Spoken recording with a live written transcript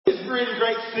really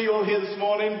great to see you all here this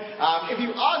morning. If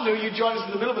you are new, you join us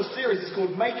in the middle of a series. It's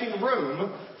called Making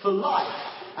Room for Life.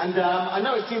 And I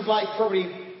know it seems like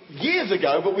probably years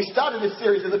ago, but we started this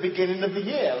series at the beginning of the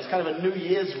year. It was kind of a New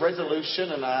Year's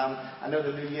resolution, and I know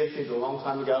the New Year seems a long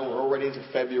time ago, and we're already into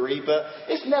February, but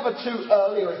it's never too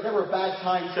early, or it's never a bad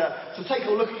time to take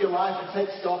a look at your life and take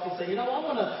stock and say, you know, I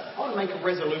want to make a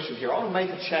resolution here. I want to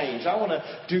make a change. I want to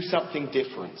do something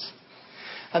different.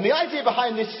 And the idea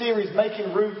behind this series,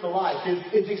 Making Room for Life,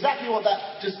 is exactly what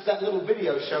that little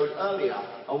video showed earlier,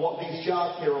 and what these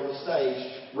jars here on the stage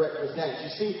represent.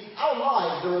 You see, our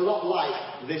lives are a lot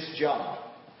like this jar.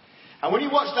 And when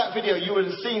you watched that video, you would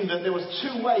have seen that there was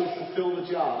two ways to fill the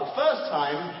jar. The first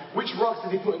time, which rocks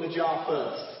did he put in the jar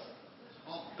first?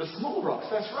 The small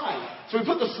rocks, that's right. So we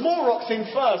put the small rocks in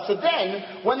first, so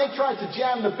then, when they tried to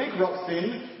jam the big rocks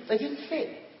in, they didn't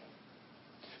fit.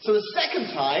 So the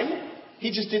second time, he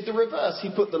just did the reverse.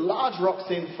 He put the large rocks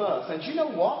in first. And do you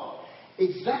know what?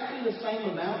 Exactly the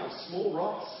same amount of small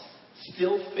rocks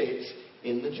still fit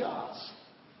in the jars.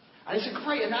 And it's a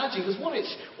great analogy, because what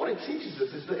it teaches us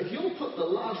is that if you'll put the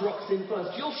large rocks in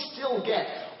first, you'll still get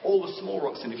all the small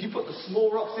rocks in. If you put the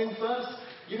small rocks in first,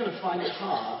 you're going to find it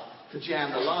hard to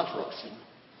jam the large rocks in.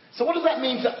 So what does that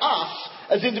mean to us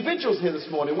as individuals here this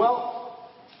morning?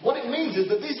 Well, what it means is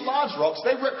that these large rocks,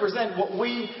 they represent what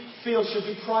we feel should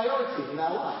be priorities in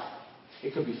our life.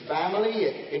 It could be family,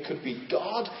 it could be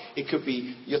God, it could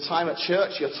be your time at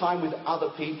church, your time with other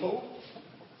people.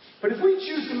 But if we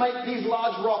choose to make these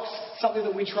large rocks something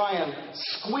that we try and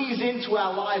squeeze into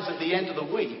our lives at the end of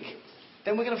the week,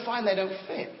 then we're going to find they don't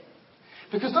fit.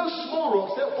 Because those small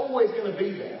rocks, they're always going to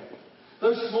be there.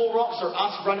 Those small rocks are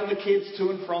us running the kids to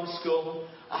and from school,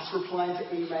 us replying to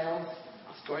emails,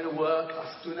 us going to work,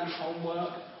 us doing our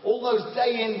homework, all those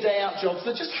day in, day out jobs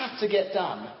that just have to get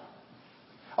done.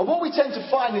 And what we tend to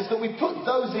find is that we put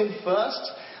those in first,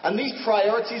 and these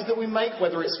priorities that we make,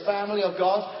 whether it's family or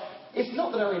God, it's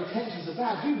not that our intentions are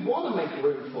bad. We want to make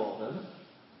room for them.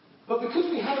 But because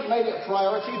we haven't made it a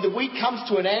priority, the week comes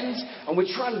to an end, and we're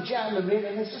trying to jam them in,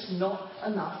 and there's just not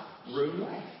enough room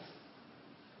left.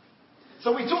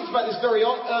 So we talked about this very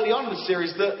early on in the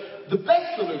series, that the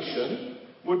best solution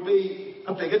would be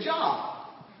a bigger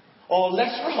jar, or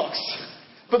less rocks.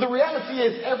 But the reality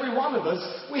is, every one of us,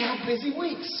 we have busy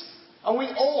weeks. And we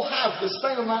all have the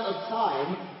same amount of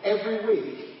time every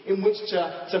week in which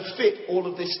to fit all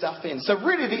of this stuff in. So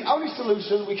really, the only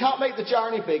solution, we can't make the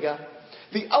jar any bigger.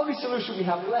 The only solution we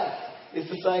have left is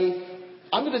to say,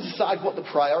 I'm going to decide what the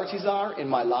priorities are in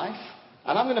my life,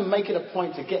 and I'm going to make it a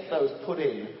point to get those put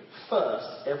in first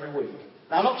every week.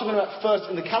 Now, I'm not talking about first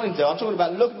in the calendar. I'm talking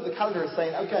about looking at the calendar and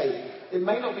saying, okay, it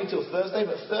may not be till Thursday,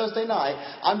 but Thursday night,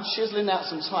 I'm chiseling out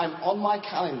some time on my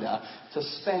calendar to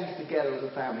spend together as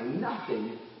a family.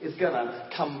 Nothing is going to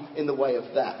come in the way of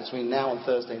that between now and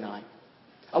Thursday night.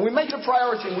 And we make it a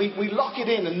priority, and we lock it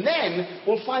in, and then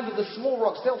we'll find that the small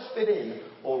rocks, they'll fit in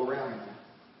all around them.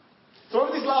 So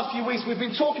over these last few weeks, we've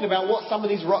been talking about what some of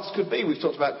these rocks could be. We've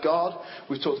talked about God,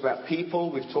 we've talked about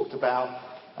people, we've talked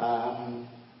about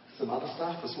some other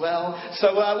stuff as well.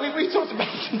 So we talked about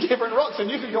some different rocks,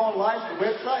 and you can go online to the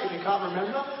website if you can't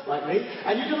remember, like me,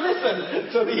 and you can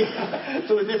listen to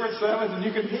the different sermons, and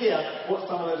you can hear what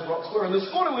some of those rocks were. And this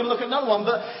morning we're going to look at another one,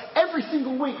 but every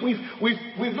single week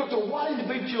we've looked at one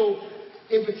individual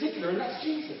in particular, and that's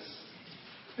Jesus.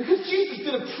 Because Jesus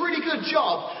did a pretty good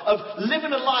job of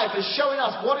living a life and showing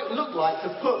us what it looked like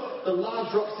to put the large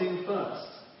rocks in first.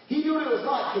 He knew what it was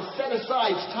like to set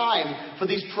aside time for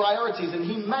these priorities, and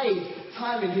he made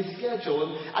time in his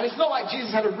schedule. And it's not like Jesus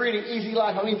had a really easy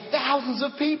life. I mean, thousands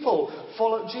of people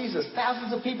followed Jesus.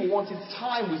 Thousands of people wanted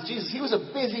time with Jesus. He was a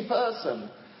busy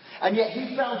person. And yet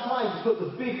he found time to put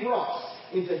the big rocks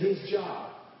into his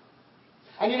jar.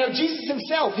 And you know, Jesus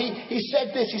himself, he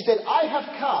said this. He said, I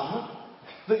have come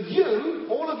that you,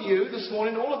 all of you this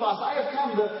morning, all of us, I have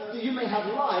come that you may have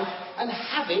life and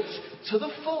have it to the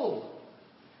full.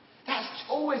 That's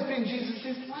always been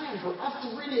Jesus' plan, for us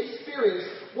to really experience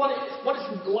what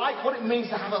it's like, what it means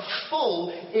to have a full,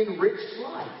 enriched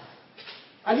life.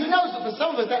 And he knows that for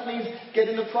some of us that means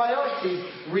getting the priorities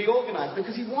reorganized,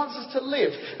 because he wants us to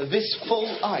live this full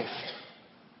life.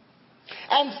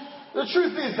 And the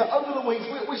truth is that over the weeks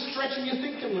we're stretching your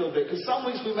thinking a little bit, because some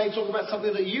weeks we may talk about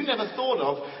something that you never thought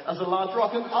of as a large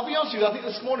rock. And I'll be honest with you, I think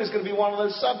this morning is going to be one of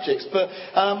those subjects. But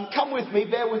come with me,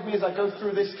 bear with me as I go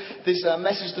through this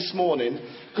message this morning,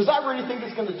 because I really think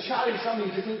it's going to challenge some of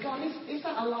you to think, God, is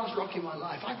that a large rock in my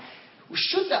life?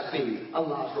 Should that be a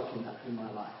large rock in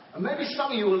my life? And maybe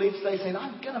some of you will leave today saying,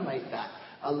 I'm going to make that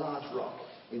a large rock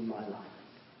in my life.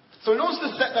 So in order to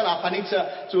set that up, I need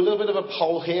to do a little bit of a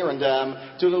poll here and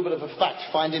do a little bit of a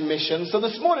fact-finding mission. So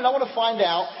this morning I want to find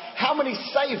out how many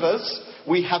savers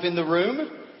we have in the room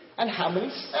and how many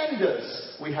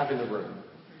spenders we have in the room.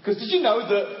 Because did you know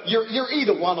that you're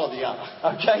either one or the other,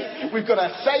 okay? We've got our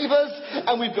savers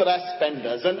and we've got our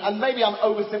spenders. And maybe I'm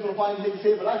oversimplifying things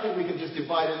here, but I think we can just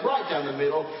divide it right down the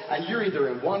middle, and you're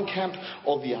either in one camp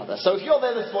or the other. So if you're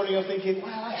there this morning, you're thinking,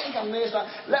 well, I think I'm this.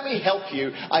 Let me help you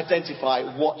identify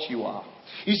what you are.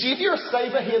 You see, if you're a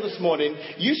saver here this morning,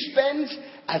 you spend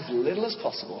as little as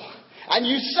possible, and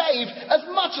you save as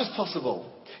much as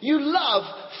possible. You love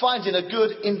finding a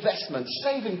good investment.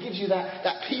 Saving gives you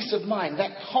that peace of mind,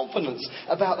 that confidence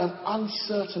about an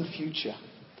uncertain future.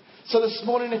 So this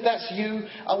morning, if that's you,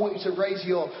 I want you to raise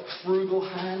your frugal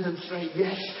hand and say,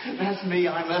 yes, that's me,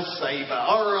 I'm a saver.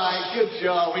 All right, good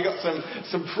job. We got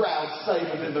some proud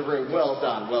savers in the room. Well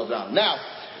done, well done. Now,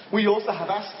 we also have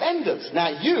our spenders. Now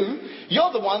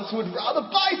you're the ones who would rather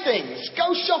buy things,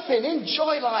 go shopping,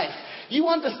 enjoy life. You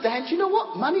understand, you know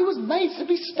what? Money was made to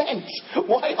be spent.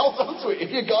 Why hold on to it?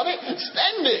 If you got it,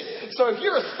 spend it. So if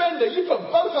you're a spender, you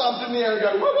put both arms in the air and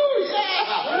go, woo-hoo,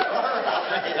 yeah! All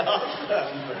right,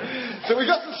 awesome. So we've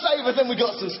got some savers and we've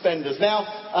got some spenders. Now,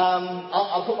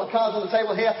 I'll put my cards on the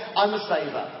table here. I'm a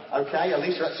saver. Okay,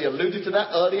 Alicia actually alluded to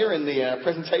that earlier in the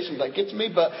presentation that gave to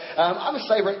me. But I'm a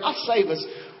saver, and us savers,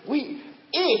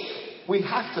 if we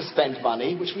have to spend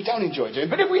money, which we don't enjoy doing,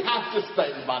 but if we have to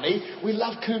spend money, we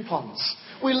love coupons.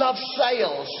 We love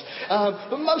sales.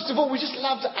 But most of all, we just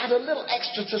love to add a little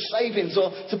extra to savings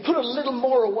or to put a little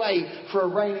more away for a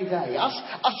rainy day. Us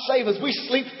savers, we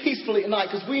sleep peacefully at night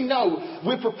because we know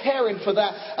we're preparing for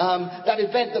that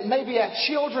event that maybe our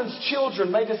children's children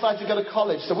may decide to go to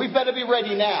college. So we better be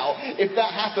ready now if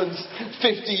that happens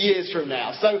 50 years from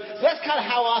now. So that's kind of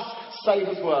how us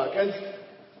savers work. And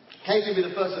Kate will be the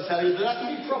first to tell you that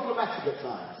can be problematic at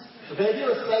times. Okay, if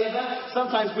you're a saver,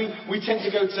 sometimes we tend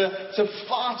to go to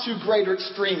far too greater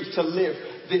extremes to live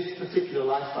this particular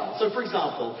lifestyle. So, for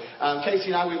example,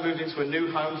 Casey and I, we moved into a new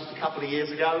home just a couple of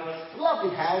years ago. Lovely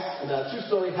house, a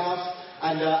two-story house.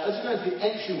 And as you go to the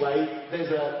entryway, there's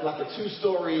a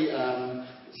two-story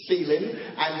ceiling,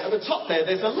 and at the top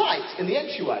there's a light in the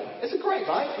entryway. It's a great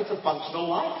light. It's a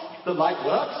functional light. The light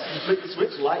works. You flick the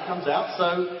switch, the light comes out.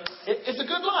 So it's a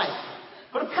good light.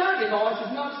 But apparently my wife says,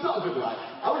 no, it's not a good light.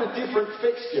 I want a different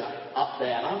fixture up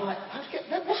there. And I'm like,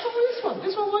 what's wrong with this one?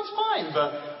 This one works fine.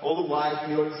 But all the wives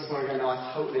in the audience this morning go, no, I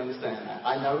totally understand that.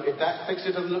 I know if that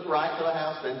fixture doesn't look right for the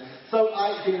house, then... So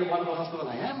I, being a wonderful husband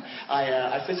that I am,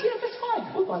 I said, yeah, that's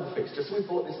fine. We'll buy the fixture. So we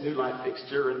bought this new light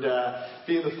fixture. And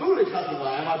being the foolish husband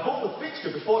that I am, I bought the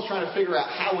fixture before trying to figure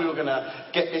out how we were going to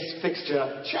get this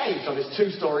fixture changed on this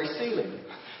two-story ceiling.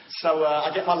 So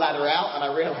I get my ladder out and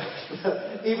I realise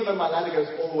that even though my ladder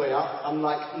goes all the way up, I'm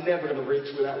never going to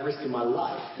reach without risking my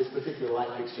life, this particular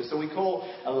light fixture. So we call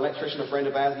an electrician, a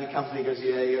friend of ours, and he comes and he goes,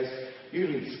 you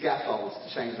need scaffolds to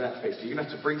change that fixture. You're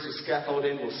going to have to bring some scaffold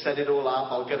in, we'll set it all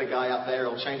up, I'll get a guy up there,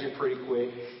 he'll change it pretty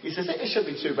quick. He says, it shouldn't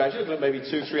be too bad, you're looking at maybe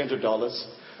 $200-300.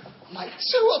 I'm like,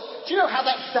 so what? Do you know how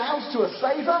that sounds to a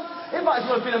saver? It might as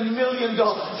well have been $1 million,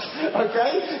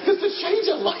 okay? Because to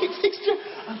change a light fixture,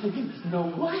 I'm thinking,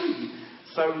 no way.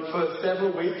 So for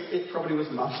several weeks, it probably was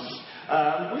months.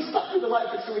 We stuck with the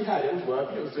light fixture we had. It was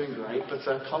working, it was doing great, but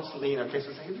constantly, Chris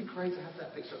was saying, it'd be great to have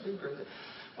that fixture, it'd be great.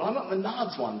 Well, I'm at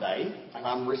Menards one day, and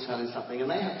I'm returning something, and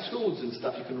they have tools and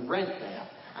stuff you can rent there.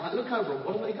 And I look over, and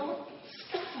what have they got?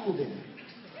 Scaffolding.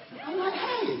 I'm like,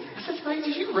 hey. I said, mate,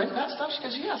 did you rent that stuff? She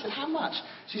goes, yeah. I said, how much?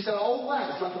 She said, oh, wow,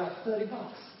 it's like about $30.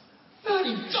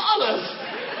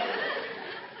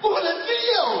 $30? What a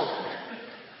deal!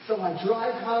 So I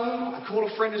drive home, I call a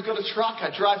friend who's got a truck,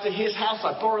 I drive to his house,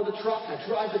 I borrow the truck, I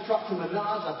drive the truck to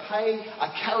Menards, I pay,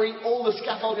 I carry all the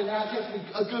scaffolding out. It takes me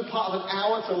a good part of an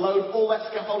hour to load all that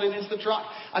scaffolding into the truck.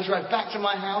 I drive back to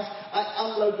my house, I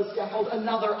unload the scaffold,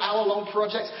 another hour-long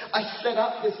project. I set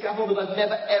up this scaffold that I've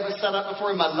never ever set up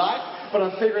before in my life, but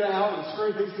I'm figuring out and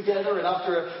screwing things together, and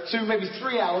after 2, maybe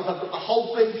 3 hours, I've got the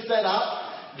whole thing set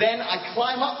up. Then I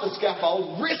climb up the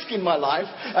scaffold, risking my life,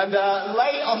 and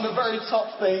lay on the very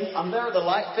top thing. I'm there at the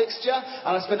light fixture, and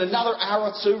I spend another hour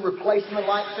or 2 replacing the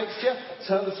light fixture.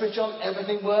 Turn the switch on,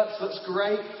 everything works, looks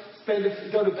great.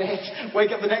 Go to bed,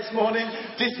 wake up the next morning,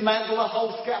 dismantle the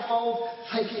whole scaffold,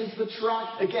 take it into the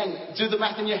truck. Again, do the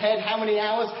math in your head, how many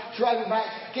hours, drive it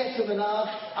back, get to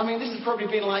Menards. I mean, this has probably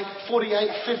been like 48,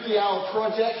 50-hour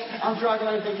project. I'm driving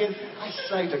home thinking, I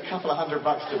saved a couple of $100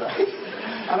 today.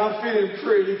 And I'm feeling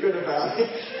pretty good about it.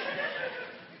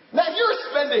 Now, if you're a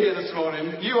spender here this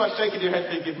morning, you are shaking your head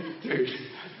thinking, dude,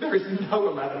 there is no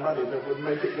amount of money that would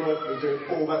make it worth me doing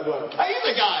all that work. Pay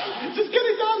the guy! Just get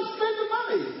it done, spend the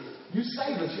money! You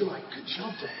savers, you're like, good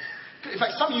job, Dave. In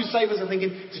fact, some of you savers are thinking,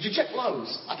 did you check Lowe's?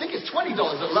 I think it's $20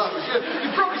 at Lowe's.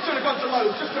 You probably should have gone to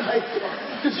Lowe's just to make it.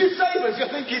 Because you savers, you're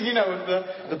thinking,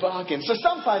 of the bargain. So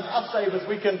sometimes us savers,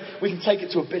 we can take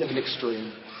it to a bit of an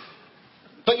extreme.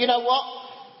 But you know what?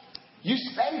 You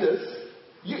spenders,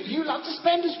 you love to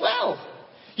spend as well.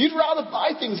 You'd rather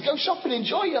buy things, go shopping,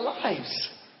 enjoy your lives.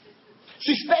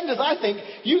 See, spenders, I think,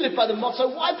 you live by the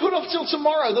motto, why put off till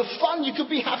tomorrow the fun you could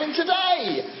be having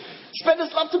today?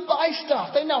 Spenders love to buy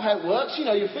stuff. They know how it works.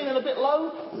 You're feeling a bit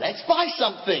low? Let's buy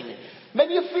something.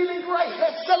 Maybe you're feeling great.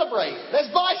 Let's celebrate. Let's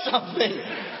buy something.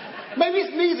 Maybe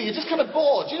it's neither. You're just kind of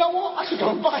bored. You know what? I should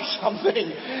go and buy something.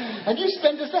 And you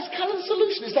spenders, that's kind of the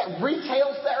solution. It's that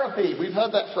retail therapy. We've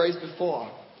heard that phrase before.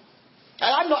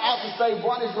 And I'm not out to say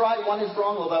one is right, one is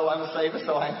wrong, although I'm a saver,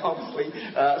 so I'm obviously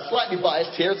slightly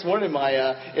biased here. It's more in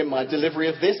my delivery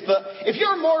of this. But if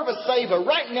you're more of a saver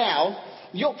right now,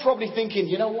 you're probably thinking,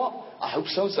 you know what? I hope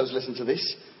so-and-so's listening to this.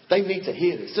 They need to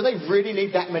hear this. Do they really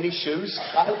need that many shoes?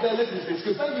 I hope they're listening to this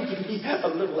because they need to be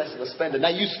a little less of a spender. Now,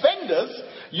 you spenders,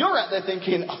 you're out there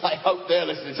thinking, I hope they're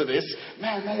listening to this.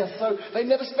 Man, they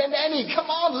never spend any. Come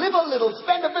on, live a little,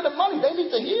 spend a bit of money. They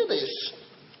need to hear this.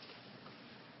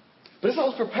 But as I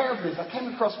was preparing for this, I came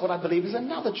across what I believe is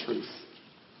another truth.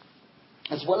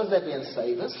 As well as there being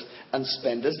savers and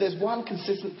spenders, there's one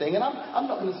consistent thing, and I'm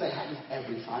not going to say it happens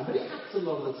every time, but it happens a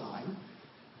lot of the time.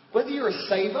 Whether you're a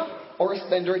saver or a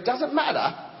spender, it doesn't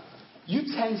matter. You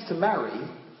tend to marry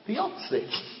the opposite.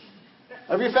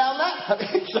 Have you found that?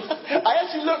 I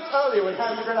actually looked earlier when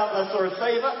hands were going up and I saw a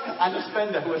saver and a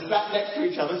spender who were sat next to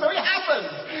each other. So it happens.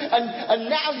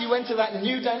 And now you enter that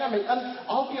new dynamic. And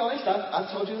I'll be honest, I've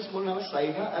told you this morning I'm a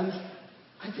saver, and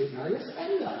I did marry a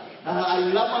spender. I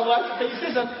love my wife to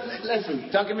pieces. And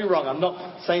listen, don't get me wrong. I'm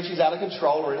not saying she's out of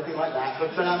control or anything like that.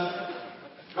 But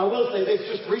I will say this.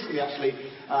 Just recently, actually,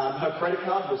 her credit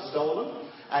card was stolen.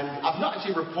 And I've not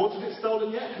actually reported it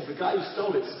stolen yet because the guy who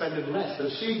stole it's spending less than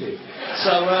she did.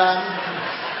 So,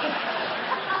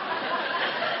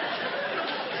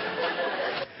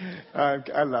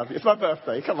 I love you. It's my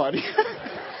birthday. Come on.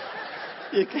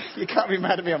 You can't be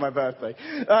mad at me on my birthday.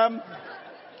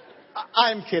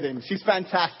 I'm kidding. She's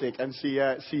fantastic, and she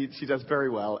does very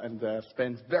well and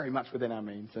spends very much within our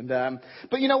means. And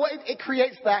but you know what? It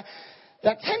creates that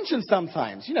tension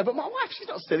sometimes. But my wife, she's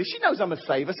not silly. She knows I'm a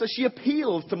saver, so she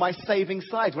appeals to my saving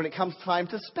side when it comes time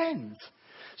to spend.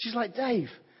 She's like, Dave,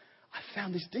 I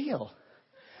found this deal.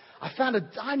 I found a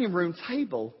dining room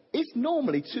table. It's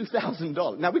normally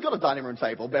 $2,000. Now, we've got a dining room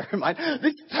table, bear in mind.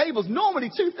 This table's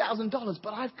normally $2,000,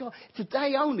 but I've got,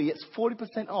 today only, it's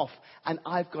 40% off, and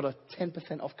I've got a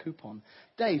 10% off coupon.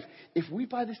 Dave, if we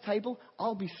buy this table,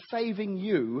 I'll be saving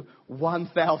you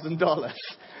 $1,000.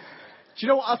 Do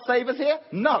you know what our savers here?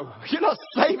 No, you're not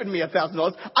saving me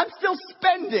 $1,000. I'm still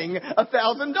spending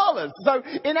 $1,000. So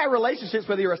in our relationships,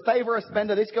 whether you're a saver or a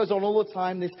spender, this goes on all the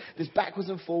time, this backwards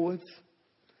and forwards.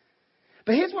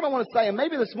 But here's what I want to say, and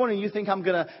maybe this morning you think I'm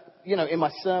going to, in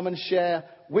my sermon, share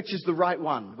which is the right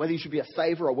one, whether you should be a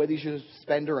saver or whether you should be a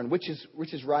spender, and which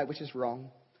is right, which is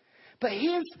wrong. But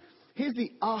here's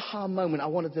the aha moment I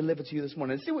want to deliver to you this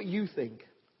morning. See what you think.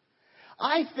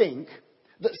 I think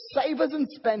that savers and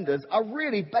spenders are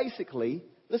really basically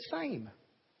the same.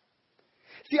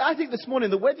 See, I think this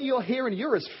morning that whether you're here and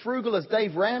you're as frugal as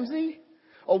Dave Ramsey,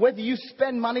 or whether you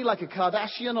spend money like a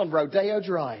Kardashian on Rodeo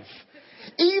Drive,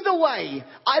 either way,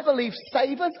 I believe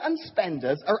savers and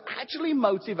spenders are actually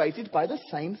motivated by the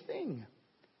same thing: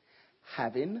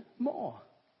 having more.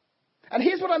 And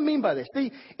here's what I mean by this.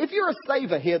 See, if you're a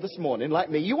saver here this morning, like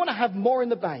me, you want to have more in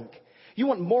the bank. You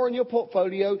want more in your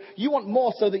portfolio. You want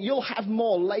more so that you'll have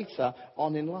more later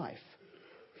on in life.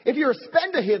 If you're a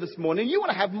spender here this morning, you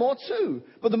want to have more too.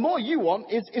 But the more you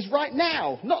want is right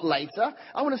now, not later.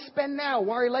 I want to spend now,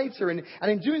 worry later. And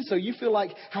in doing so, you feel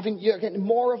like you're getting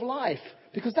more of life.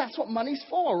 Because that's what money's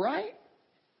for, right?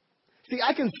 See,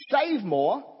 I can save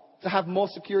more to have more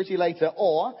security later.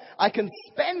 Or I can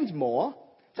spend more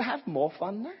to have more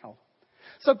fun now.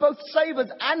 So both savers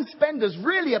and spenders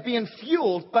really are being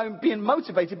fueled, by being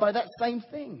motivated by that same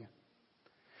thing.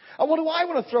 And what do I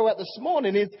want to throw out this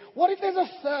morning is, what if there's a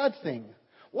third thing?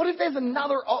 What if there's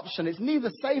another option? It's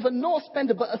neither saver nor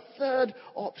spender, but a third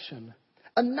option.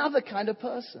 Another kind of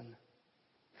person.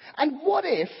 And what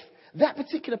if that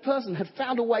particular person had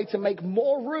found a way to make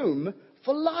more room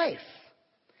for life?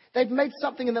 They've made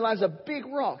something in their lives a big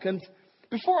rock, and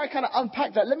before I kind of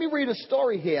unpack that, let me read a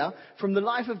story here from the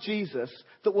life of Jesus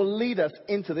that will lead us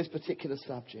into this particular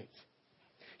subject.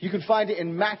 You can find it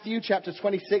in Matthew chapter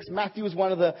 26. Matthew was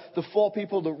one of the four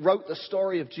people that wrote the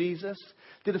story of Jesus.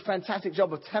 Did a fantastic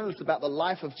job of telling us about the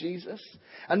life of Jesus.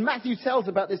 And Matthew tells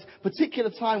about this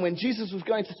particular time when Jesus was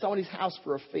going to somebody's house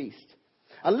for a feast.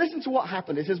 And listen to what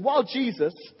happened. It says, while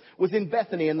Jesus was in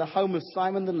Bethany in the home of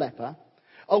Simon the leper,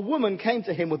 a woman came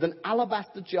to him with an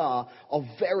alabaster jar of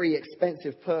very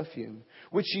expensive perfume,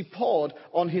 which she poured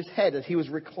on his head as he was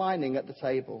reclining at the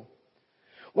table.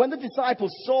 When the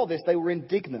disciples saw this, they were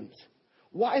indignant.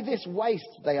 Why this waste,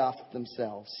 they asked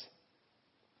themselves.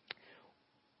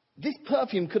 This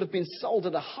perfume could have been sold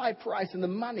at a high price and the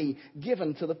money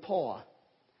given to the poor.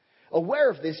 Aware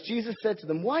of this, Jesus said to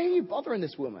them, why are you bothering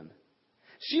this woman?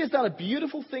 She has done a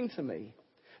beautiful thing to me.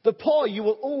 The poor you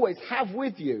will always have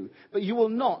with you, but you will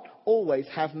not always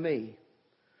have me.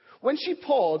 When she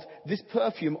poured this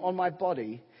perfume on my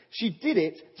body, she did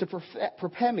it to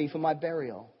prepare me for my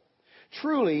burial.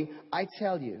 Truly, I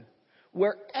tell you,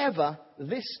 wherever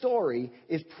this story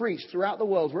is preached throughout the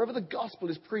world, wherever the gospel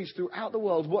is preached throughout the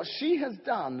world, what she has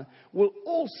done will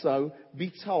also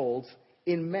be told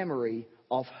in memory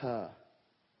of her.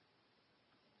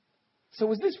 So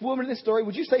was this woman in this story,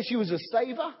 would you say she was a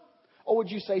saver? Or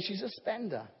would you say she's a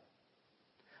spender?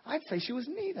 I'd say she was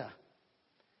neither.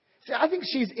 See, I think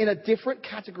she's in a different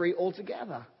category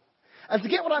altogether. And to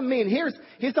get what I mean, here's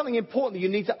something important that you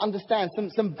need to understand,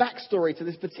 some backstory to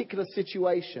this particular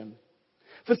situation.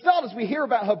 For starters, we hear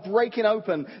about her breaking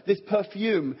open this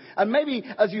perfume. And maybe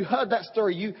as you heard that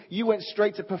story, you went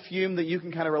straight to perfume that you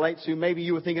can kind of relate to. Maybe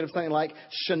you were thinking of something like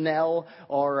Chanel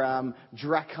or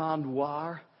Dracar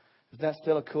Noir. Is that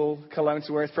still a cool cologne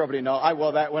to wear? It's probably not. I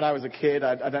wore that when I was a kid.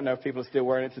 I don't know if people are still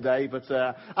wearing it today. But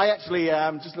I actually,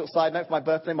 just a little side note, for my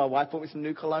birthday, my wife bought me some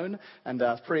new cologne. And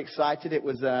I was pretty excited. It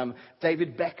was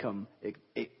David Beckham,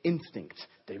 Instinct.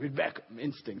 David Beckham,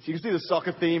 Instinct. You can see the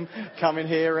soccer theme coming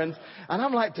here. And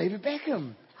I'm like, David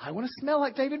Beckham. I want to smell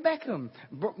like David Beckham.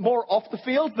 More off the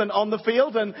field than on the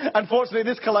field. And unfortunately,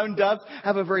 this cologne does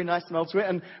have a very nice smell to it.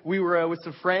 And we were with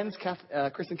some friends,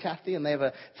 Chris and Kathy, and they have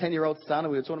a 10-year-old son.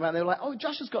 And we were talking about it. And they were like, oh,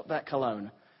 Josh has got that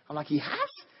cologne. I'm like, he has?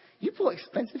 You bought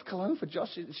expensive cologne for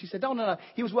Josh? She said, oh, no.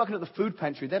 He was working at the food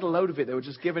pantry. They had a load of it. They were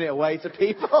just giving it away to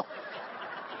people.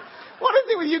 What is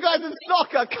it with you guys in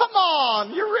soccer? Come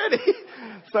on, you're ready.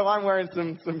 So I'm wearing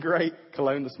some great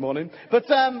cologne this morning. But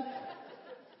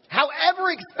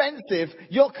however expensive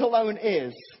your cologne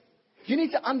is, you need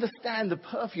to understand the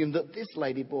perfume that this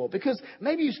lady bought. Because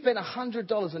maybe you spent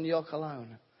 $100 on your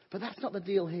cologne. But that's not the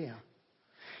deal here.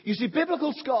 You see,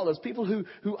 biblical scholars, people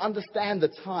who understand the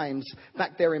times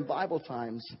back there in Bible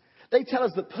times, they tell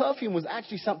us that perfume was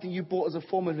actually something you bought as a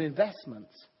form of investment.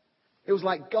 It was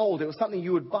like gold. It was something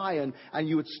you would buy and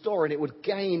you would store and it would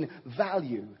gain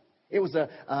value. It was a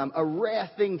rare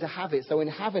thing to have it. So in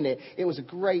having it, it was a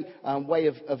great way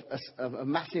of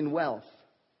amassing wealth.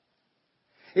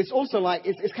 It's also like,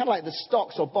 it's kind of like the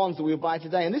stocks or bonds that we would buy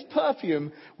today. And this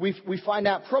perfume, we find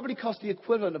out, probably cost the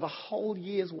equivalent of a whole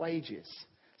year's wages.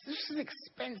 So this is an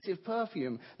expensive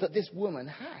perfume that this woman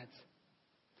had.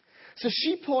 So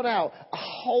she poured out a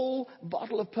whole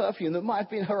bottle of perfume that might have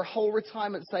been her whole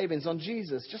retirement savings on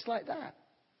Jesus, just like that.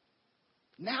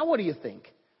 Now what do you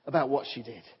think about what she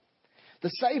did? The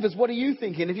savers, what are you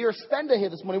thinking? If you're a spender here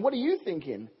this morning, what are you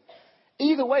thinking?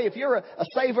 Either way, if you're a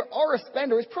saver or a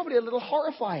spender, it's probably a little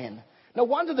horrifying. No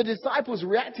wonder the disciples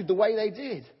reacted the way they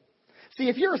did. See,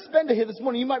 if you're a spender here this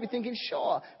morning, you might be thinking,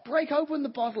 sure, break open the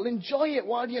bottle, enjoy it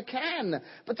while you can.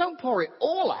 But don't pour it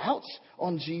all out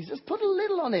on Jesus. Put a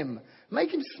little on him.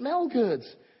 Make him smell good.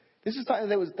 This is something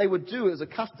they would do as a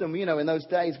custom, in those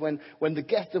days when the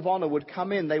guest of honor would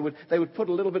come in. They would put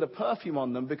a little bit of perfume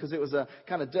on them because it was a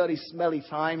kind of dirty, smelly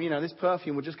time. This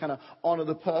perfume would just kind of honor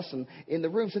the person in the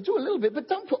room. So do a little bit, but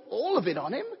don't put all of it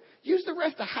on him. Use the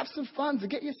rest to have some fun, to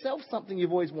get yourself something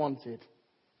you've always wanted.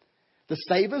 The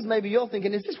savers, maybe you're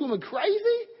thinking, is this woman crazy?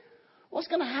 What's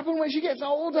going to happen when she gets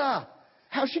older?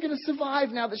 How's she going to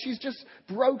survive now that she's just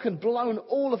blown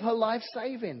all of her life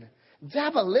saving?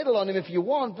 Dab a little on him if you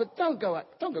want, but don't go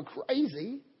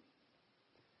crazy.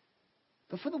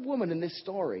 But for the woman in this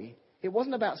story, it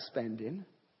wasn't about spending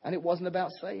and it wasn't about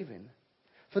saving.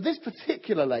 For this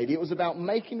particular lady, it was about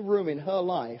making room in her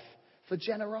life for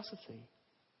generosity.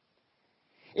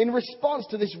 In response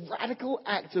to this radical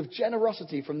act of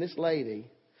generosity from this lady,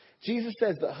 Jesus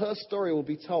says that her story will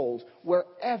be told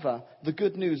wherever the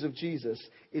good news of Jesus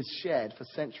is shared for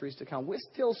centuries to come. We're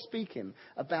still speaking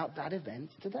about that event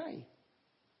today.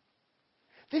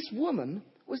 This woman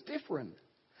was different.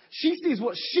 She sees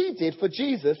what she did for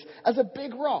Jesus as a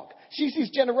big rock. She sees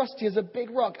generosity as a big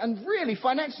rock. And really,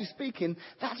 financially speaking,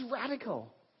 that's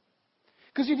radical.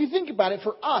 Because if you think about it,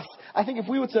 for us, I think if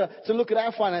we were to look at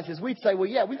our finances, we'd say, well,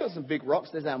 yeah, we've got some big rocks.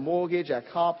 There's our mortgage, our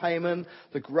car payment,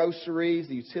 the groceries,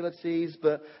 the utilities.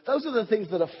 But those are the things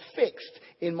that are fixed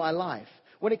in my life.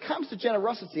 When it comes to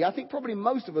generosity, I think probably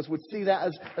most of us would see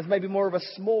that as maybe more of a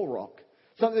small rock.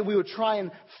 Something that we would try and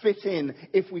fit in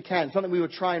if we can. Something we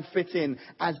would try and fit in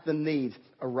as the need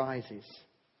arises.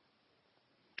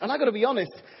 And I've got to be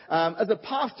honest, as a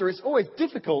pastor, it's always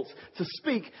difficult to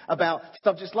speak about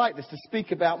subjects like this, to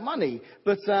speak about money.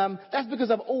 But that's because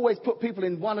I've always put people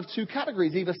in one of two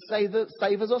categories, either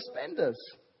savers or spenders.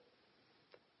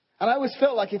 And I always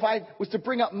felt like if I was to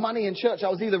bring up money in church, I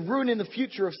was either ruining the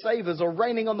future of savers or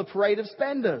raining on the parade of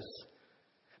spenders.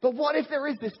 But what if there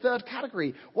is this third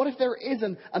category? What if there is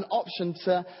an option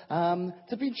to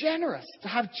be generous, to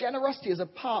have generosity as a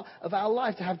part of our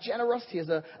life, to have generosity as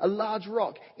a large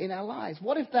rock in our lives?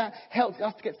 What if that helps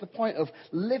us to get to the point of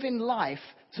living life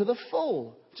to the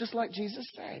full, just like Jesus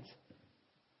said?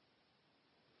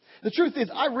 The truth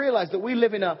is, I realize that we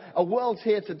live in a world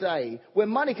here today where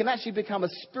money can actually become a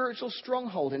spiritual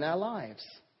stronghold in our lives,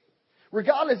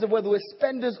 regardless of whether we're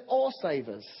spenders or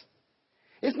savers.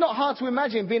 It's not hard to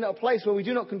imagine being at a place where we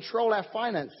do not control our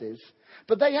finances,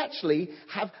 but they actually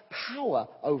have power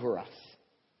over us.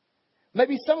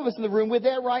 Maybe some of us in the room, we're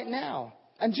there right now.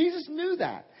 And Jesus knew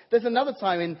that. There's another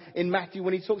time in Matthew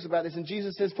when he talks about this, and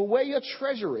Jesus says, "For where your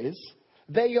treasure is,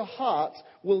 there your heart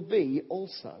will be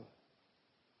also."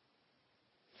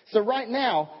 So right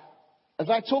now,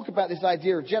 as I talk about this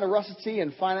idea of generosity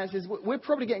and finances, we're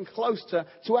probably getting close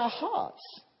to our hearts.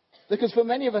 Because for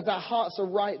many of us, our hearts are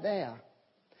right there.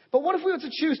 But what if we were to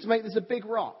choose to make this a big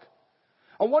rock?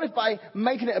 And what if by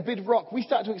making it a big rock, we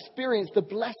start to experience the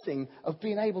blessing of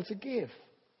being able to give?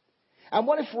 And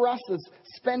what if for us as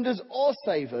spenders or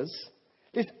savers,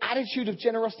 this attitude of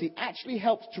generosity actually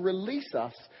helps to release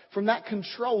us from that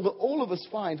control that all of us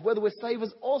find, whether we're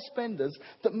savers or spenders,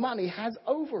 that money has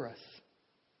over us?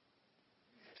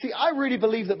 See, I really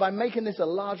believe that by making this a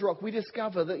large rock, we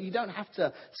discover that you don't have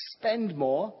to spend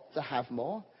more to have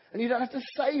more. And you don't have to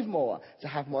save more to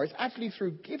have more. It's actually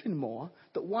through giving more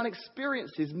that one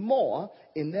experiences more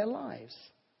in their lives.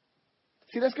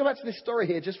 See, let's go back to this story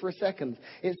here just for a second.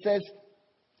 It says,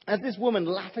 as this woman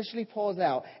lavishly pours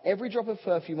out every drop of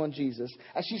perfume on Jesus,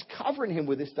 as she's covering him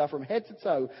with this stuff from head to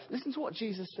toe, listen to what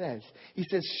Jesus says. He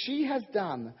says, "She has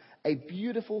done a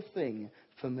beautiful thing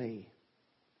for me."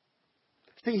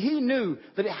 See, he knew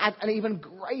that it had an even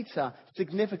greater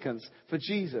significance for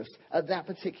Jesus at that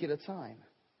particular time.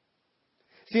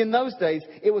 See, in those days,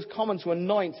 it was common to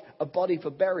anoint a body for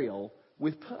burial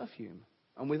with perfume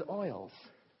and with oils.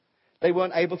 They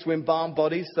weren't able to embalm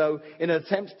bodies, so in an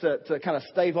attempt to kind of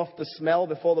stave off the smell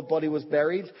before the body was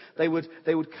buried, they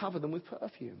would cover them with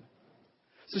perfume.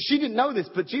 So she didn't know this,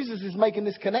 but Jesus is making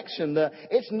this connection that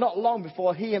it's not long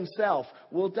before he himself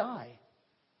will die.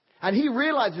 And he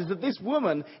realizes that this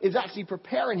woman is actually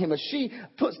preparing him. As she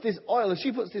puts this oil, as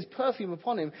she puts this perfume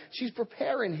upon him, she's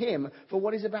preparing him for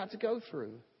what he's about to go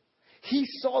through. He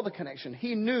saw the connection.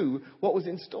 He knew what was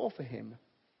in store for him.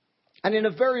 And in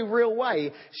a very real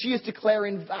way, she is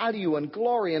declaring value and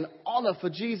glory and honor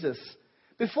for Jesus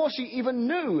before she even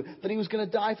knew that he was going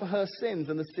to die for her sins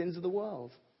and the sins of the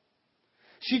world.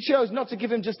 She chose not to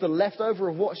give him just the leftover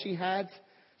of what she had,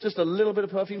 just a little bit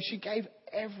of perfume. She gave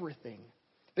everything,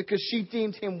 because she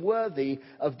deemed him worthy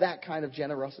of that kind of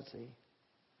generosity.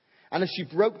 And as she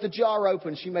broke the jar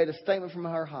open, she made a statement from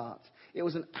her heart. It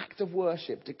was an act of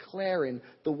worship, declaring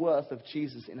the worth of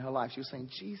Jesus in her life. She was saying,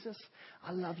 "Jesus,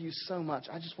 I love you so much.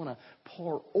 I just want to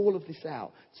pour all of this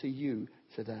out to you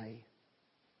today."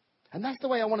 And that's the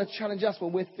way I want to challenge us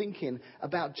when we're thinking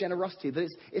about generosity, that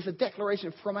it's a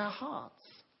declaration from our hearts.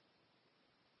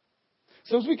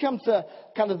 So as we come to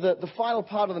kind of the final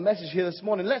part of the message here this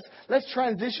morning, let's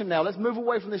transition now. Let's move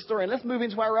away from this story and let's move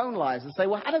into our own lives and say,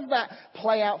 well, how does that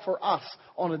play out for us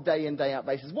on a day in, day out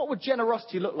basis? What would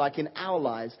generosity look like in our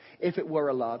lives if it were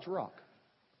a large rock?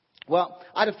 Well,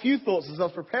 I had a few thoughts as I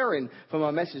was preparing for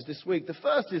my message this week. The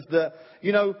first is that,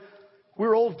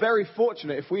 we're all very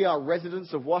fortunate if we are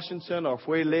residents of Washington or if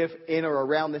we live in or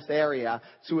around this area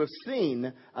to have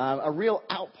seen a real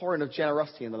outpouring of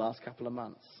generosity in the last couple of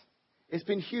months. It's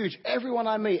been huge. Everyone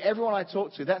I meet, everyone I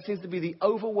talk to, that seems to be the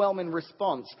overwhelming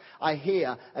response I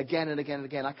hear again and again and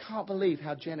again. I can't believe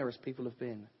how generous people have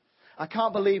been. I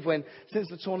can't believe since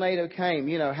the tornado came,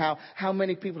 how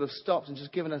many people have stopped and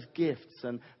just given us gifts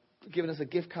and given us a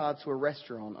gift card to a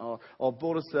restaurant or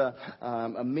bought us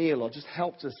a meal or just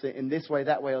helped us in this way,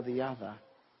 that way or the other.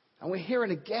 And we're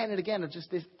hearing again and again of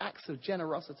just this acts of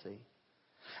generosity.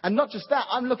 And not just that,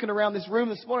 I'm looking around this room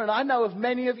this morning, and I know of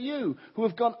many of you who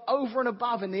have gone over and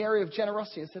above in the area of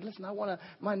generosity and said, listen,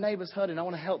 my neighbour's hurting, I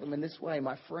want to help them in this way,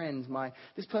 my friends,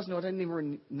 this person who I didn't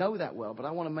even know that well, but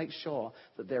I want to make sure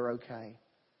that they're okay.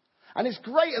 And it's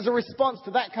great as a response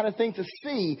to that kind of thing to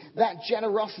see that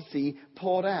generosity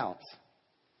poured out.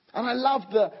 And I love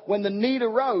that when the need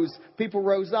arose, people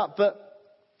rose up. But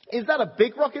is that a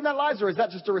big rock in their lives, or is that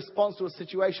just a response to a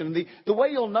situation? The way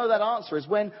you'll know that answer is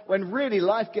when really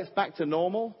life gets back to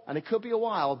normal, and it could be a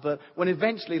while, but when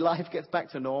eventually life gets back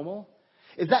to normal.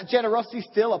 Is that generosity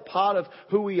still a part of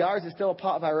who we are? Is it still a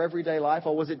part of our everyday life,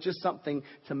 or was it just something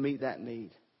to meet that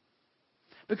need?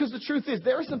 Because the truth is,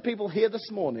 there are some people here this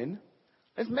morning,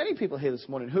 there's many people here this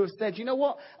morning who have said, you know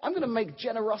what, I'm going to make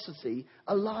generosity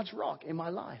a large rock in my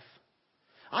life.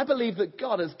 I believe that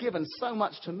God has given so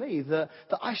much to me that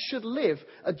I should live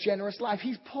a generous life.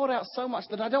 He's poured out so much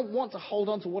that I don't want to hold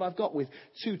on to what I've got with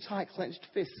two tight clenched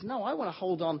fists. No, I want to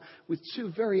hold on with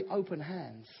two very open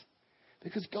hands.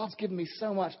 Because God's given me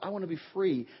so much, I want to be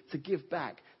free to give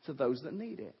back to those that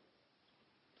need it.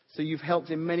 So you've helped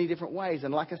in many different ways.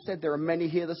 And like I said, there are many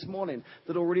here this morning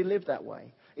that already live that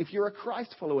way. If you're a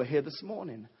Christ follower here this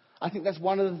morning, I think that's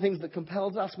one of the things that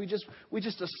compels us. We just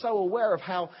are so aware of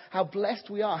how blessed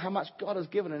we are, how much God has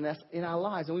given in us in our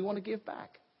lives, and we want to give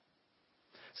back.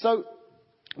 So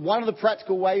one of the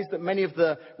practical ways that many of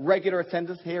the regular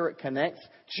attenders here at Connect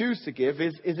choose to give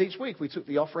is each week. We took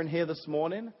the offering here this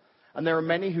morning, and there are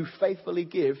many who faithfully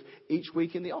give each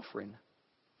week in the offering.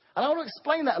 And I want to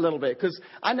explain that a little bit, because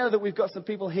I know that we've got some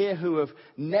people here who have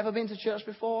never been to church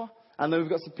before. And then we've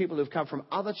got some people who have come from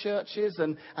other churches.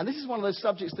 And this is one of those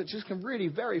subjects that just can really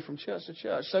vary from church to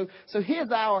church. So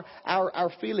here's our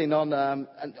feeling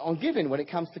on giving when it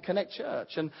comes to Connect Church.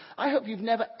 And I hope you've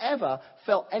never, ever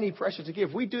felt any pressure to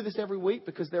give. We do this every week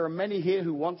because there are many here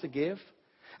who want to give.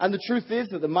 And the truth is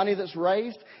that the money that's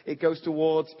raised, it goes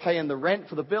towards paying the rent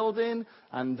for the building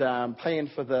and paying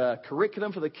for the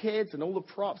curriculum for the kids and all the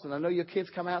props. And I know your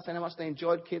kids come out saying how much they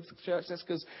enjoyed Kids Church. That's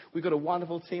because we've got a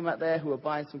wonderful team out there who are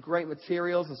buying some great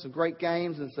materials and some great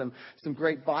games and some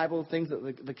great Bible things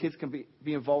that the kids can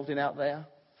be involved in out there.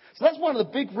 So that's one of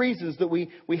the big reasons that we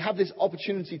have this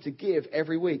opportunity to give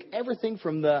every week. Everything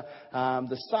from the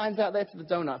signs out there to the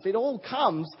donuts. It all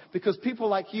comes because people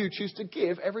like you choose to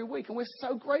give every week. And we're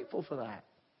so grateful for that.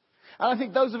 And I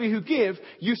think those of you who give,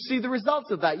 you see the results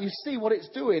of that. You see what it's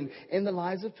doing in the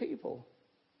lives of people.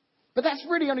 But that's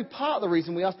really only part of the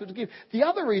reason we ask people to give. The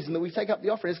other reason that we take up the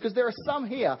offering is because there are some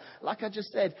here, like I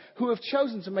just said, who have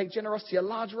chosen to make generosity a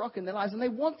large rock in their lives, and they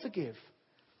want to give.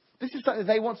 This is something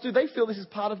they want to do. They feel this is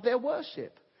part of their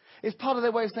worship. It's part of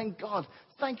their way of saying, God,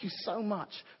 thank you so much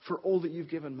for all that you've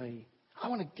given me. I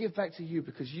want to give back to you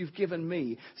because you've given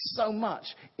me so much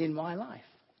in my life.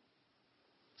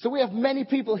 So we have many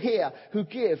people here who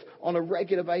give on a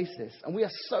regular basis, and we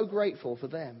are so grateful for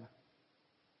them.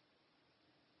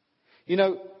 You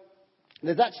know,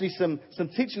 there's actually some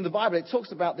teaching in the Bible. It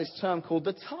talks about this term called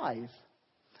the tithe.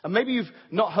 And maybe you've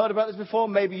not heard about this before,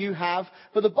 maybe you have.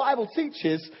 But the Bible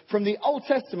teaches from the Old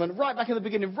Testament, right back in the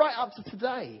beginning, right up to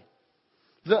today,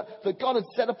 that God had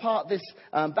set apart this,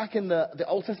 back in the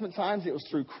Old Testament times, it was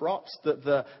through crops, that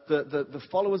the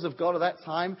followers of God at that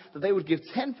time, that they would give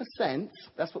 10%,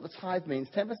 that's what the tithe means,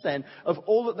 10% of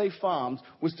all that they farmed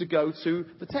was to go to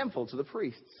the temple, to the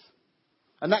priests.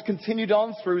 And that continued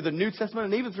on through the New Testament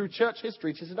and even through church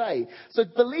history to today. So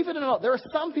believe it or not, there are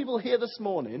some people here this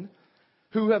morning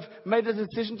who have made a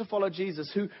decision to follow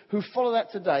Jesus, who follow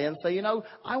that today and say, you know,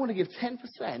 I want to give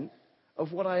 10%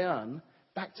 of what I earn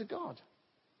back to God.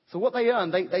 So what they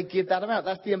earn, they give that amount.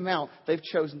 That's the amount they've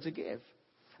chosen to give.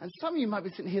 And some of you might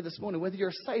be sitting here this morning, whether you're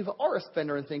a saver or a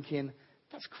spender, and thinking,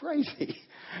 that's crazy.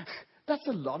 That's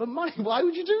a lot of money. Why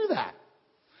would you do that?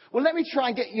 Well, let me try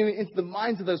and get you into the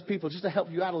minds of those people just to help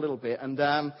you out a little bit. And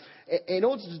in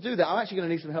order to do that, I'm actually going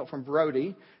to need some help from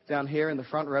Brody down here in the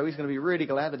front row. He's going to be really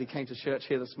glad that he came to church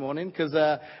here this morning. Because,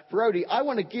 Brody, I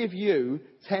want to give you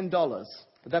 $10.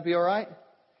 Would that be all right?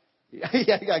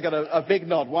 Yeah, I got a big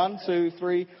nod. 1, 2,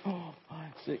 3, 4,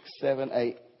 5, 6, 7,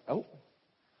 8. Oh.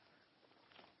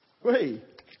 Whee.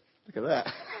 Look at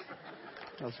that.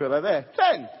 That's right there.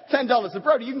 $10. So,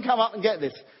 Brody, you can come up and get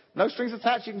this. No strings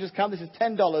attached. You can just come. This is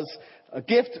 $10. A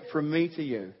gift from me to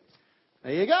you.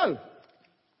 There you go.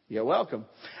 You're welcome.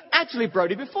 Actually,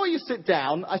 Brody, before you sit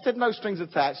down, I said no strings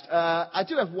attached. I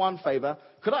do have one favor.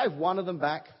 Could I have one of them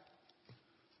back?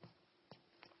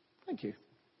 Thank you.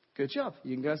 Good job.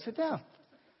 You can go and sit down.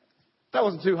 That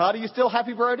wasn't too hard. Are you still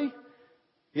happy, Brody?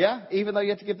 Yeah? Even though you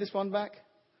had to give this one back?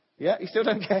 Yeah, you still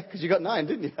don't care because you got 9,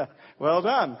 didn't you? Well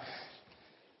done.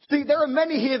 See, there are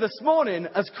many here this morning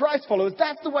as Christ followers.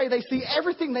 That's the way they see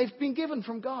everything they've been given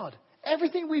from God.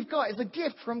 Everything we've got is a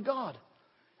gift from God.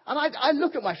 And I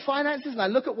look at my finances and I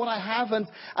look at what I have. And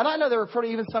I know there are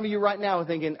probably even some of you right now are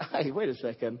thinking, hey, wait a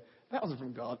second. That wasn't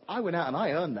from God. I went out and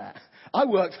I earned that. I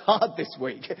worked hard this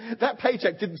week. That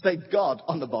paycheck didn't say God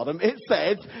on the bottom. It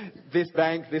said this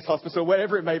bank, this hospital,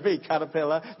 whatever it may be,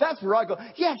 Caterpillar. That's where I got.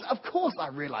 Yes, of course I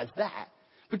realize that.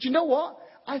 But you know what?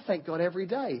 I thank God every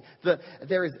day that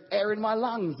there is air in my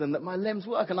lungs and that my limbs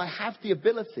work and I have the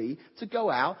ability to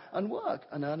go out and work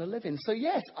and earn a living. So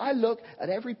yes, I look at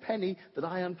every penny that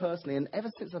I earn personally, and ever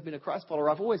since I've been a Christ follower,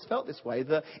 I've always felt this way,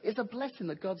 that it's a blessing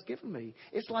that God's given me.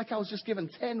 It's like I was just given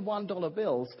 10 $1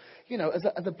 bills, as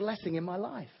a blessing in my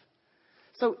life.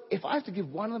 So if I have to give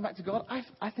one of them back to God,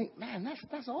 I think, man,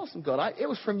 that's awesome, God. It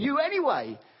was from you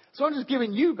anyway. So I'm just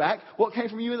giving you back what came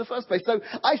from you in the first place. So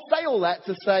I say all that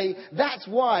to say that's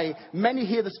why many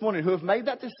here this morning who have made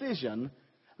that decision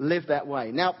live that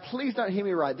way. Now, please don't hear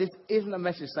me right. This isn't a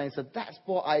message saying, so that's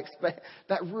what I expect.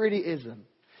 That really isn't.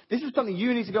 This is something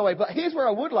you need to go away. But here's where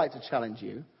I would like to challenge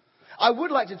you. I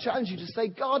would like to challenge you to say,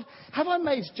 God, have I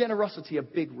made generosity a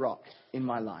big rock in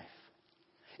my life?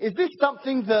 Is this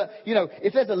something that,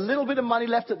 if there's a little bit of money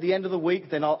left at the end of the week,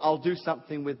 then I'll do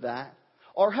something with that?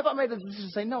 Or have I made a decision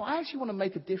to say, no, I actually want to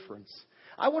make a difference.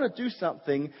 I want to do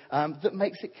something that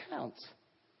makes it count.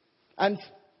 And,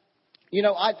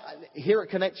 here at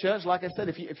Connect Church, like I said,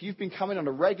 if you've been coming on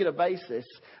a regular basis,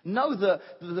 know that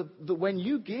when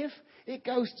you give, it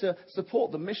goes to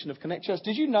support the mission of Connect Church.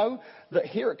 Did you know that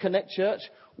here at Connect Church,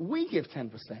 we give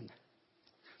 10%?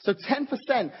 So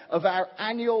 10% of our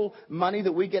annual money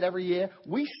that we get every year,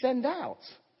 we send out.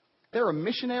 There are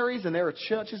missionaries and there are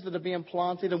churches that are being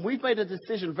planted, and we've made a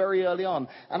decision very early on.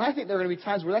 And I think there are going to be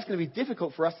times where that's going to be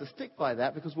difficult for us to stick by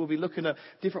that because we'll be looking at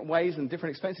different ways and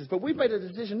different expenses. But we've made a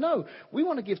decision, no, we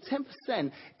want to give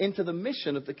 10% into the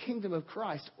mission of the kingdom of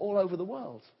Christ all over the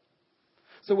world.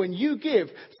 So when you give,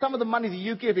 some of the money that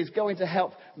you give is going to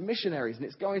help missionaries, and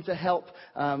it's going to help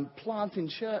planting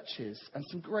churches and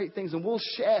some great things. And we'll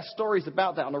share stories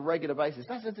about that on a regular basis.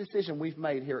 That's a decision we've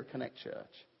made here at Connect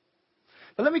Church.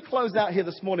 But let me close out here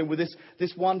this morning with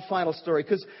this one final story,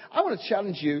 because I want to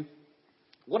challenge you,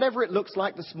 whatever it looks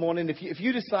like this morning, if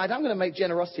you decide I'm going to make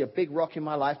generosity a big rock in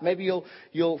my life, maybe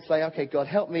you'll say, okay, God,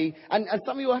 help me. And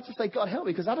some of you will have to say, God, help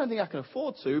me, because I don't think I can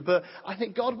afford to, but I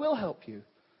think God will help you.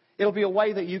 It'll be a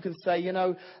way that you can say,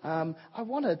 I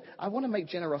want to make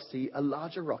generosity a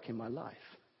larger rock in my life.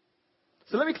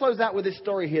 So let me close out with this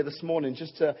story here this morning,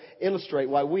 just to illustrate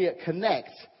why we at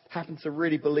Connect happen to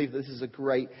really believe this is a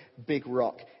great big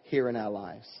rock here in our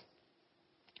lives.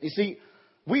 You see,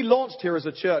 we launched here as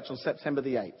a church on September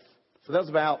the 8th. So that was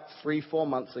about 3-4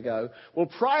 months ago. Well,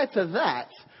 prior to that,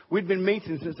 we'd been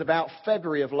meeting since about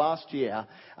February of last year.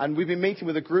 And we've been meeting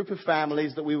with a group of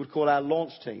families that we would call our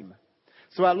launch team.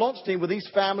 So our launch team were these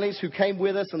families who came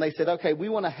with us and they said, okay, we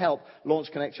want to help launch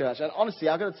Connect Church. And honestly,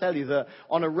 I've got to tell you that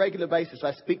on a regular basis,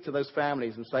 I speak to those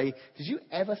families and say, did you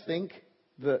ever think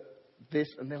that this?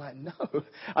 And they're like, no.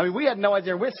 I mean, we had no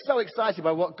idea. We're so excited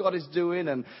by what God is doing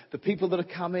and the people that are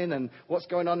coming and what's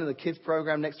going on in the kids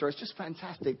program next door. It's just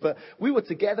fantastic. But we were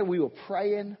together. We were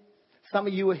praying. Some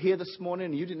of you were here this morning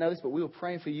and you didn't know this, but we were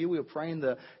praying for you. We were praying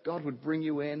that God would bring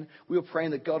you in. We were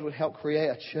praying that God would help create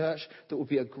a church that would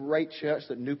be a great church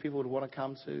that new people would want to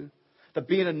come to. That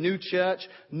being a new church,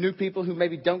 new people who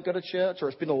maybe don't go to church, or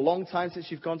it's been a long time since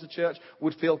you've gone to church,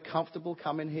 would feel comfortable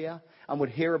coming here and would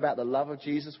hear about the love of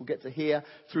Jesus. We'll get to hear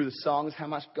through the songs how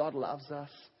much God loves us.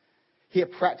 Hear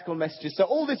practical messages. So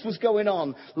all this was going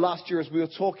on last year as we were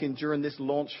talking during this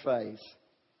launch phase.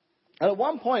 And at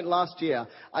one point last year,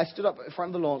 I stood up in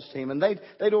front of the launch team, and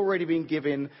they'd already been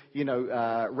giving,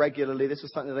 regularly. This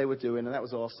was something they were doing, and that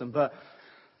was awesome. But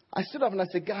I stood up and I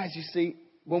said, guys, you see,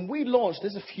 when we launched,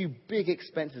 there's a few big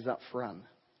expenses up front.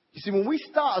 You see, when we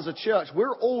start as a church,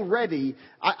 we're already,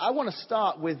 I want to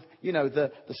start with,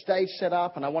 the stage set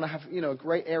up, and I want to have, a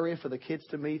great area for the kids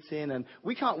to meet in. And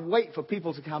we can't wait for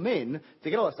people to come in to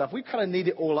get all that stuff. We kind of need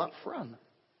it all up front.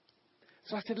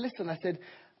 So I said, listen,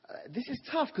 this is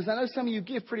tough because I know some of you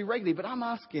give pretty regularly, but I'm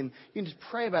asking you to just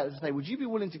pray about this and say, would you be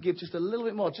willing to give just a little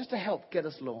bit more just to help get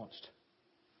us launched?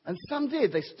 And some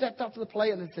did. They stepped up to the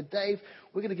plate and they said, Dave,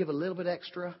 we're going to give a little bit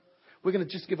extra. We're going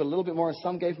to just give a little bit more. And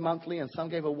some gave monthly and some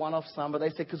gave a one-off sum. But they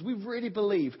said, because we really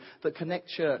believe that Connect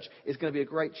Church is going to be a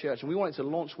great church and we want it to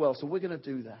launch well, so we're going to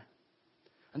do that.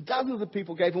 And dozens of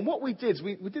people gave. And what we did is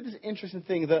we did this interesting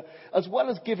thing that as well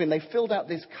as giving, they filled out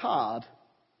this card.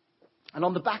 And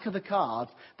on the back of the card,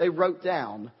 they wrote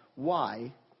down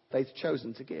why they'd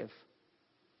chosen to give.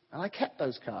 And I kept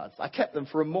those cards. I kept them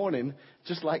for a morning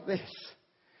just like this,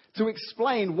 to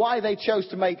explain why they chose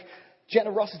to make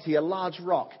generosity a large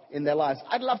rock in their lives.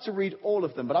 I'd love to read all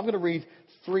of them, but I'm going to read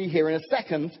 3 here in a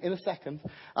second.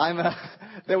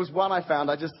 There was one I found.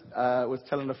 I just was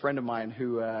telling a friend of mine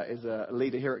who is a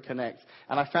leader here at Connect,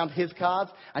 and I found his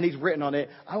cards, and he's written on it,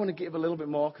 I want to give a little bit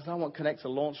more because I want Connect to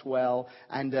launch well,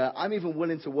 and I'm even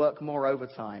willing to work more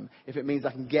overtime if it means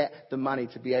I can get the money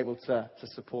to be able to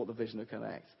support the vision of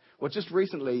Connect. Well, just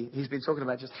recently, he's been talking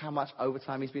about just how much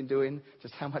overtime he's been doing,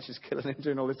 just how much is killing him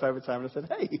doing all this overtime. And I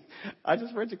said, hey, I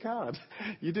just read your card.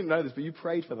 You didn't know this, but you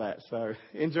prayed for that, so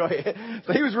enjoy it.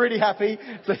 So he was really happy.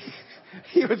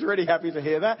 He was really happy to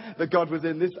hear that God was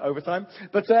in this overtime.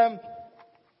 But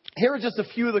here are just a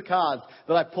few of the cards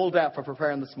that I pulled out for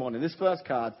preparing this morning. This first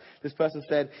card, this person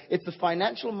said, it's the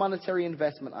financial monetary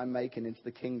investment I'm making into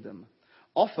the kingdom.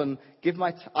 I often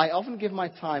give my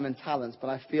time and talents, but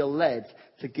I feel led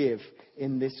to give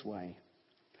in this way.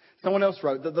 Someone else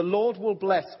wrote that the Lord will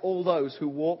bless all those who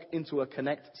walk into a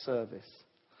Connect service.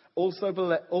 Also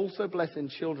bless in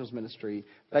children's ministry,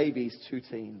 babies to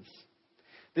teens.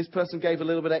 This person gave a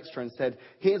little bit extra and said,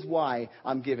 here's why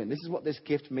I'm giving. This is what this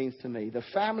gift means to me. The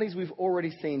families we've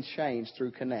already seen change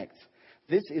through Connect.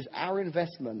 This is our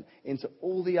investment into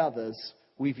all the others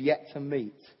we've yet to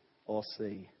meet or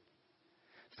see.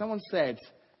 Someone said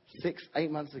 6-8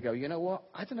 months ago, you know what?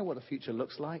 I don't know what the future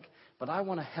looks like, but I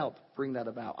want to help bring that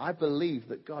about. I believe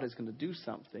that God is going to do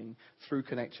something through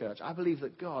Connect Church. I believe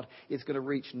that God is going to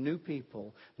reach new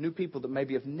people that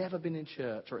maybe have never been in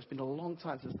church, or it's been a long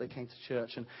time since they came to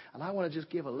church. And I want to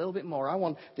just give a little bit more. I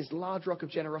want this large rock of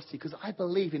generosity because I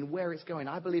believe in where it's going.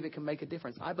 I believe it can make a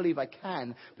difference. I believe I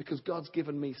can because God's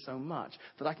given me so much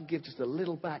that I can give just a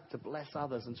little back to bless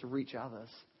others and to reach others.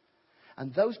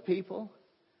 And those people,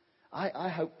 I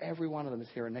hope every one of them is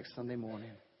here next Sunday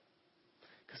morning.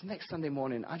 Because next Sunday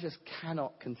morning, I just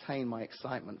cannot contain my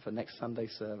excitement for next Sunday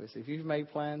service. If you've made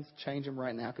plans, change them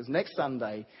right now. Because next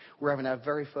Sunday, we're having our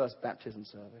very first baptism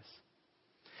service.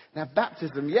 Now,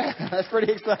 baptism, yeah, that's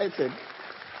pretty exciting.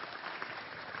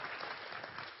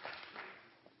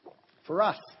 For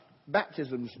us,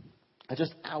 baptisms are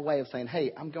just our way of saying,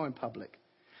 hey, I'm going public.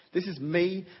 This is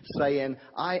me saying,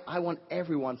 I want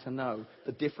everyone to know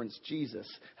the difference Jesus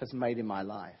has made in my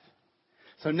life.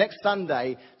 So next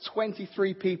Sunday,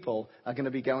 23 people are going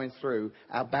to be going through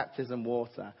our baptism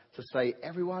water to say,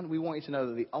 everyone, we want you to know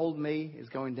that the old me is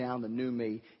going down, the new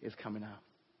me is coming up.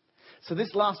 So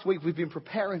this last week, we've been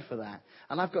preparing for that.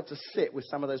 And I've got to sit with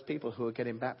some of those people who are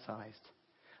getting baptized.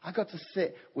 I got to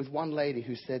sit with one lady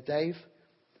who said, Dave,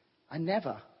 I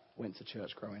never went to church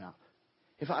growing up.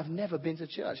 In fact, I've never been to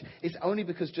church. It's only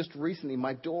because just recently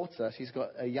my daughter, she's got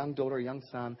a young daughter, a young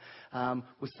son,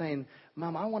 was saying,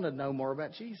 Mum, I want to know more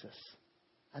about Jesus.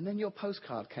 And then your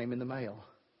postcard came in the mail.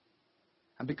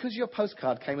 And because your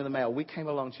postcard came in the mail, we came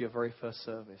along to your very first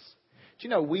service. Do you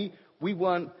know, we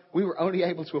were only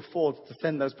able to afford to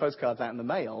send those postcards out in the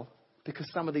mail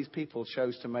because some of these people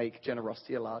chose to make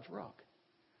generosity a large rock.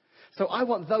 So I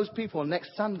want those people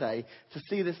next Sunday to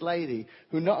see this lady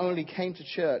who not only came to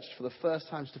church for the first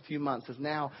time in a few months, has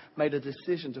now made a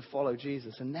decision to follow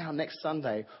Jesus. And now next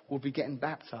Sunday will be getting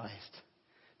baptized.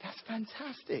 That's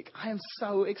fantastic. I am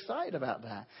so excited about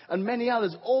that. And many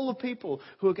others, all the people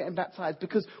who are getting baptized,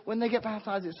 because when they get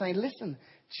baptized, it's saying, listen,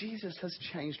 Jesus has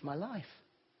changed my life.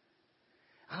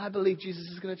 And I believe Jesus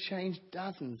is going to change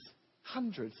dozens,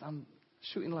 hundreds, I'm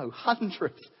shooting low,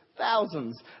 hundreds,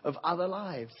 thousands of other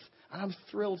lives. And I'm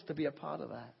thrilled to be a part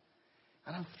of that.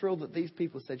 And I'm thrilled that these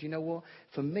people said, you know what?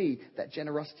 For me, that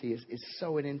generosity is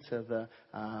sowing into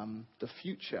the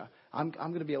future. I'm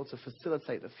going to be able to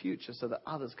facilitate the future so that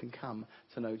others can come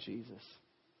to know Jesus.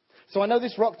 So I know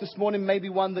this rock this morning may be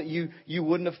one that you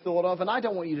wouldn't have thought of. And I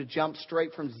don't want you to jump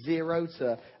straight from 0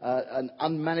 to an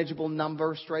unmanageable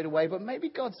number straight away. But maybe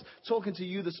God's talking to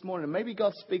you this morning. And maybe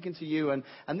God's speaking to you.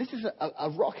 And this is a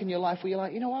rock in your life where you're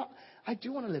like, you know what? I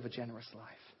do want to live a generous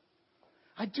life.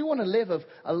 I do want to live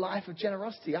a life of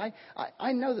generosity.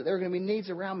 I know that there are going to be needs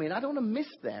around me, and I don't want to miss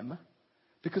them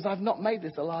because I've not made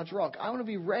this a large rock. I want to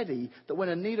be ready that when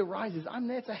a need arises, I'm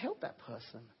there to help that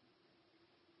person.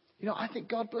 You know, I think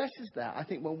God blesses that. I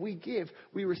think when we give,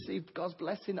 we receive God's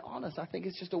blessing on us. I think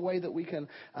it's just a way that we can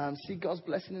see God's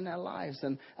blessing in our lives.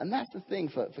 And that's the thing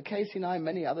for Casey and I and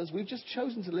many others. We've just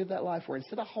chosen to live that life where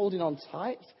instead of holding on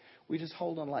tight, we just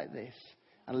hold on like this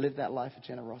and live that life of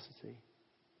generosity.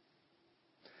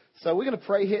 So we're going to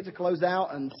pray here to close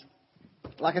out, and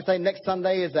Like I say, next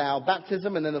Sunday is our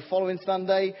baptism, and then the following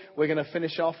Sunday, we're going to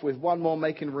finish off with one more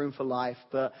Making Room for Life.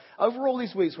 But over all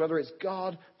these weeks, whether it's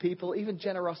God, people, even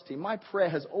generosity, my prayer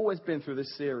has always been through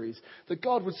this series that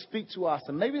God would speak to us.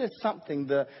 And maybe there's something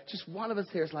that just one of us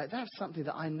here is like, that's something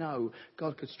that I know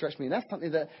God could stretch me. And that's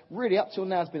something that really up till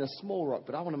now has been a small rock,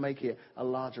 but I want to make it a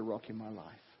larger rock in my life.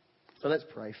 So let's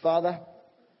pray. Father,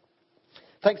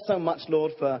 thanks so much,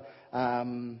 Lord, for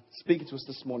speaking to us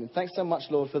this morning. Thanks so much,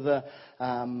 Lord, for the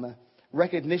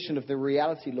recognition of the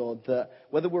reality, Lord, that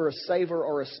whether we're a saver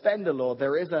or a spender, Lord,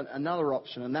 there is another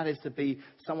option, and that is to be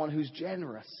someone who's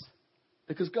generous.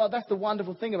 Because, God, that's the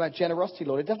wonderful thing about generosity,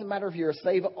 Lord. It doesn't matter if you're a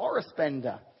saver or a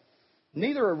spender.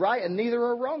 Neither are right and neither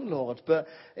are wrong, Lord. But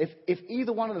if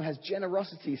either one of them has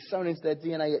generosity sown into their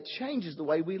DNA, it changes the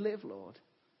way we live, Lord.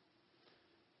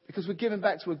 Because we're giving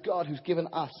back to a God who's given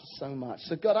us so much.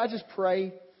 So, God, I just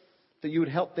pray that you would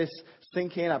help this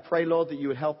sink in. I pray, Lord, that you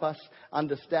would help us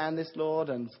understand this, Lord.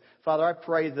 And, Father, I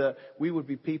pray that we would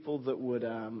be people that would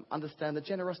understand that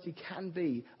generosity can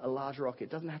be a large rock. It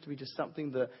doesn't have to be just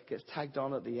something that gets tagged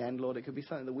on at the end, Lord. It could be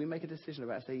something that we make a decision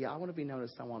about. Say, yeah, I want to be known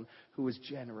as someone who was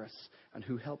generous and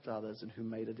who helped others and who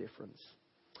made a difference.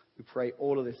 We pray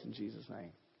all of this in Jesus'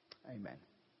 name. Amen.